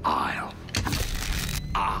time I'll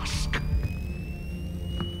ask.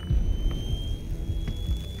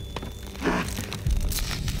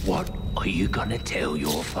 What are you gonna tell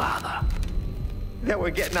your father? That we're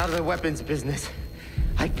getting out of the weapons business.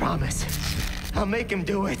 I promise. I'll make him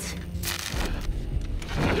do it.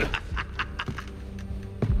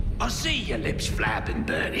 I see your lips flapping,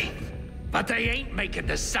 Bernie, but they ain't making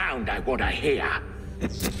the sound I want to hear.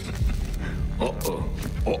 Uh-oh.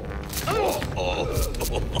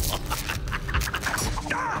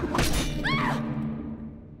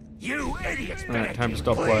 You idiots! Alright, time to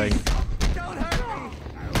stop playing. Don't hurt me!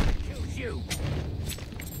 I'll kill you!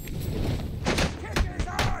 Kick his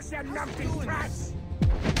ass, you numpty brats!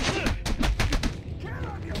 Kill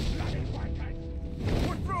him, you bloody whitehead!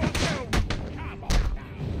 We're through you! Come on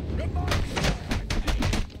now! Goodbye,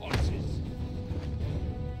 horses!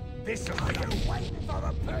 This'll be you waiting for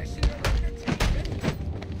the person who undertakes it!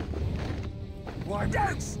 Why,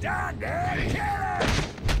 don't stand there! Kill him!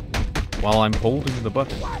 While I'm holding the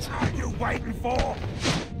button. What are you waiting for?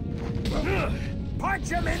 Punch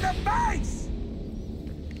him in the face!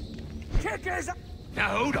 Kick his...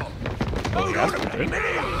 Now hold on. Hold on a minute.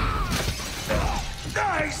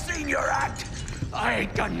 I ain't seen your act. I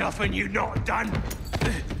ain't done nothing you not done.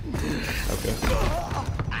 Okay.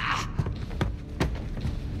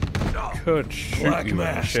 Could shoot Black you in the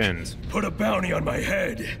Mask, shins. put a bounty on my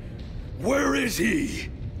head. Where is he?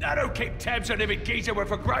 I don't keep tabs on every geezer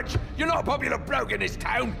with a grudge. You're not a popular bloke in this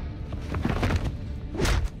town.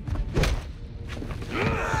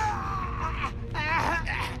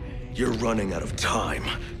 You're running out of time.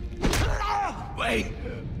 Wait.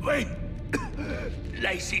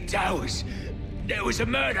 Lacey Towers. There was a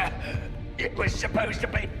murder. It was supposed to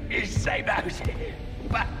be his same house.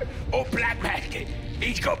 But, Black Mask,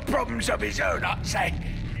 he's got problems of his own, I'd say.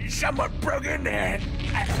 Someone broke in there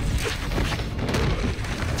and...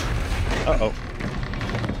 Uh-oh.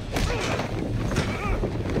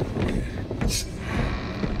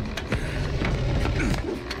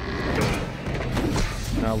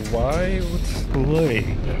 Now why would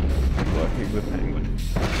Slade working with Penguin?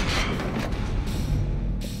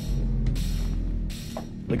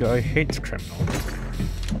 The guy hates criminals.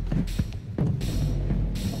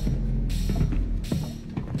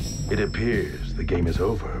 It appears the game is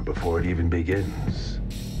over before it even begins.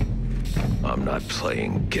 I'm not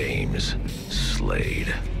playing games,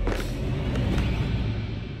 Slade.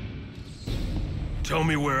 Tell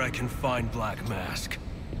me where I can find Black Mask.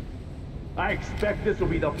 I expect this will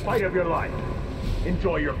be the fight of your life.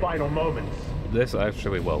 Enjoy your final moments. This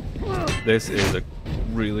actually will. This is a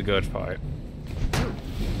really good fight.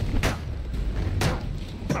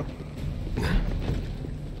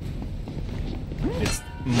 It's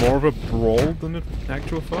more of a brawl than an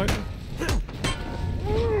actual fight.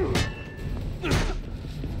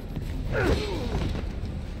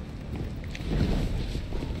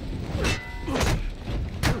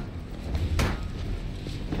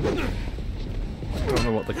 I don't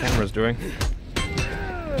know what the camera's doing.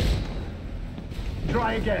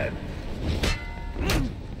 Try again.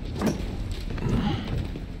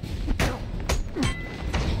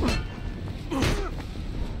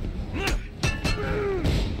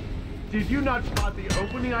 Did you not spot the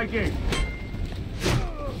opening I gave you?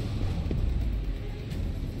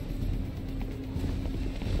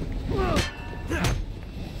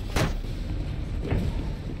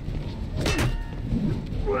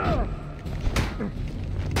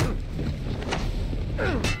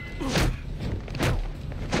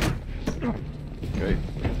 Okay,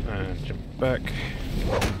 and jump back.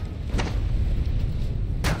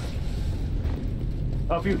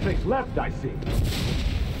 A few things left, I see.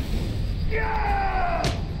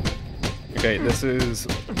 Okay, this is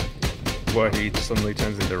where he suddenly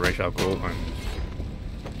turns into Ra's al Ghul and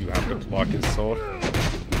you have to block his sword.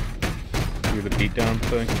 Do the beatdown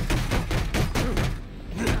thing.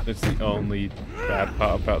 It's the only bad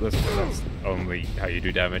part about this, but that's only how you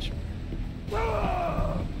do damage.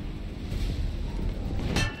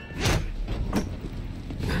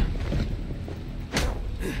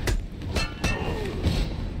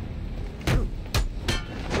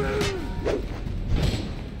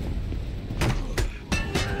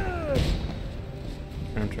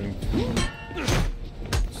 Entering too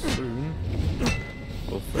soon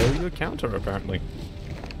will fail the counter, apparently.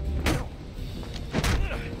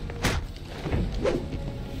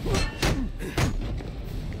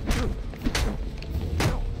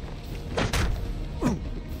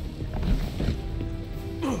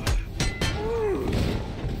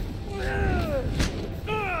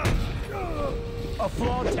 A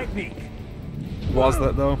flawed technique. Was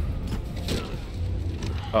that though?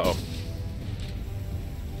 Uh-oh.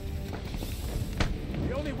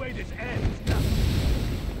 The only way this ends is nothing.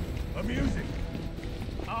 Amusing.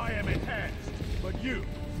 I am enhanced, but you're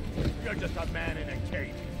just a man in a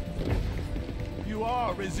cage. You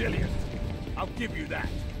are resilient. I'll give you that.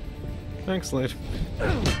 Thanks, Slade.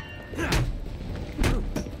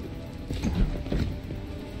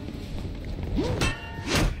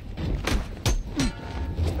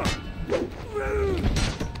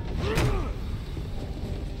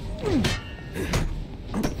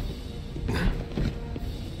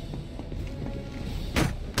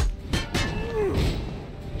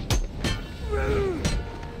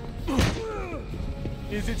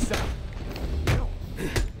 Is it so?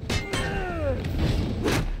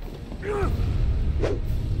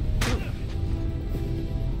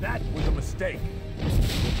 That was a mistake.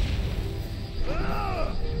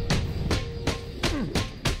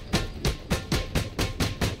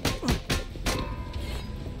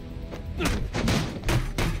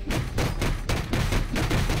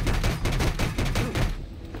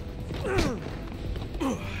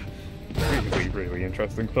 Really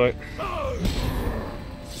interesting fight.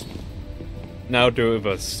 Now do it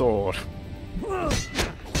with a sword.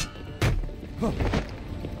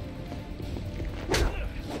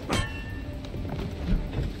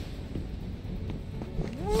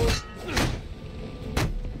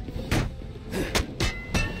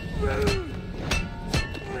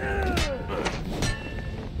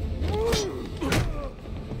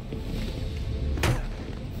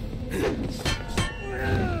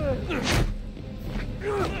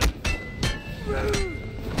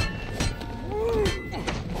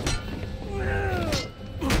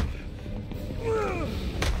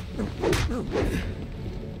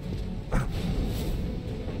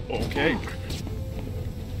 Okay.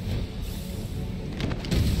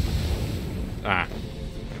 Ah.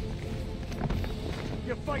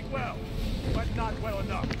 You fight well, but not well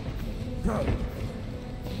enough.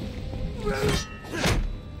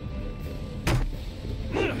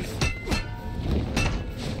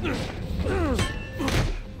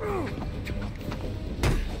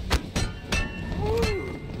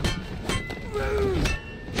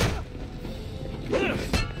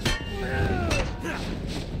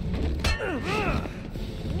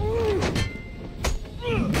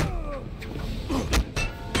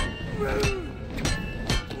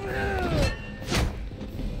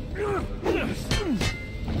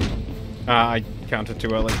 I counted too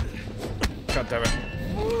early. God damn it.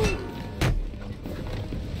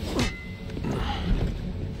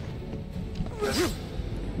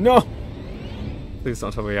 No! Please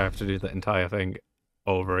don't tell me I have to do the entire thing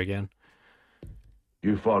over again.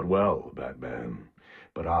 You fought well, Batman.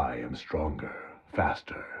 But I am stronger,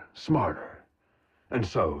 faster, smarter. And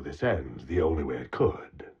so this ends the only way it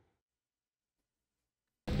could.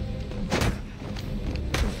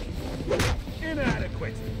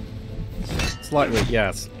 Inadequate. Slightly,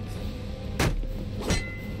 yes.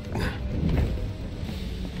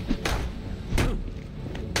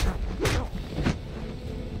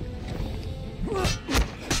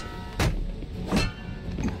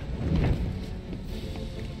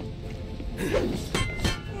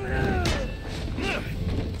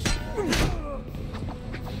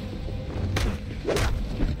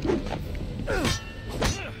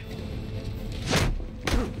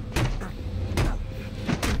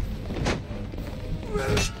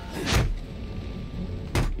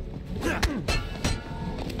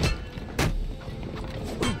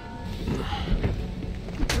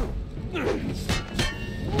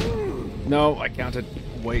 No, I counted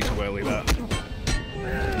way too early there.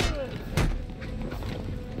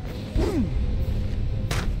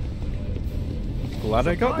 Glad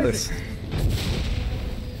I got this.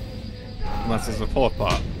 Unless it's a fourth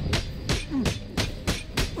part.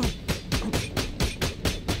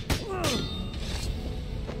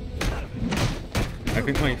 I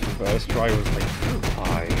think my first try was like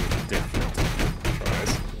 5 different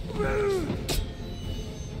tries.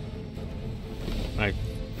 I'm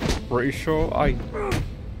pretty sure I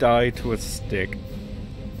died to a stick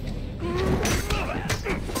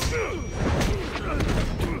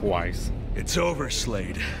twice. It's over,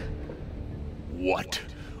 Slade. What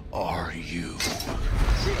are you?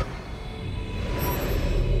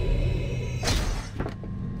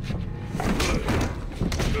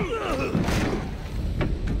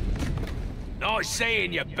 Nice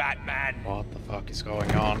seeing you, Batman. What the fuck is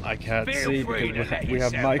going on? I can't Feel see free because to let we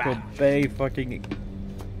have yourself Michael out. Bay fucking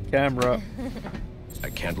camera. I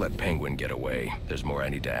can't let Penguin get away. There's more I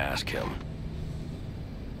need to ask him.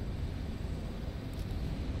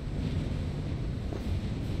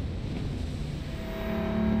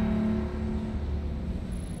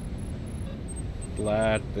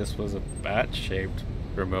 glad this was a bat-shaped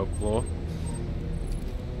remote claw.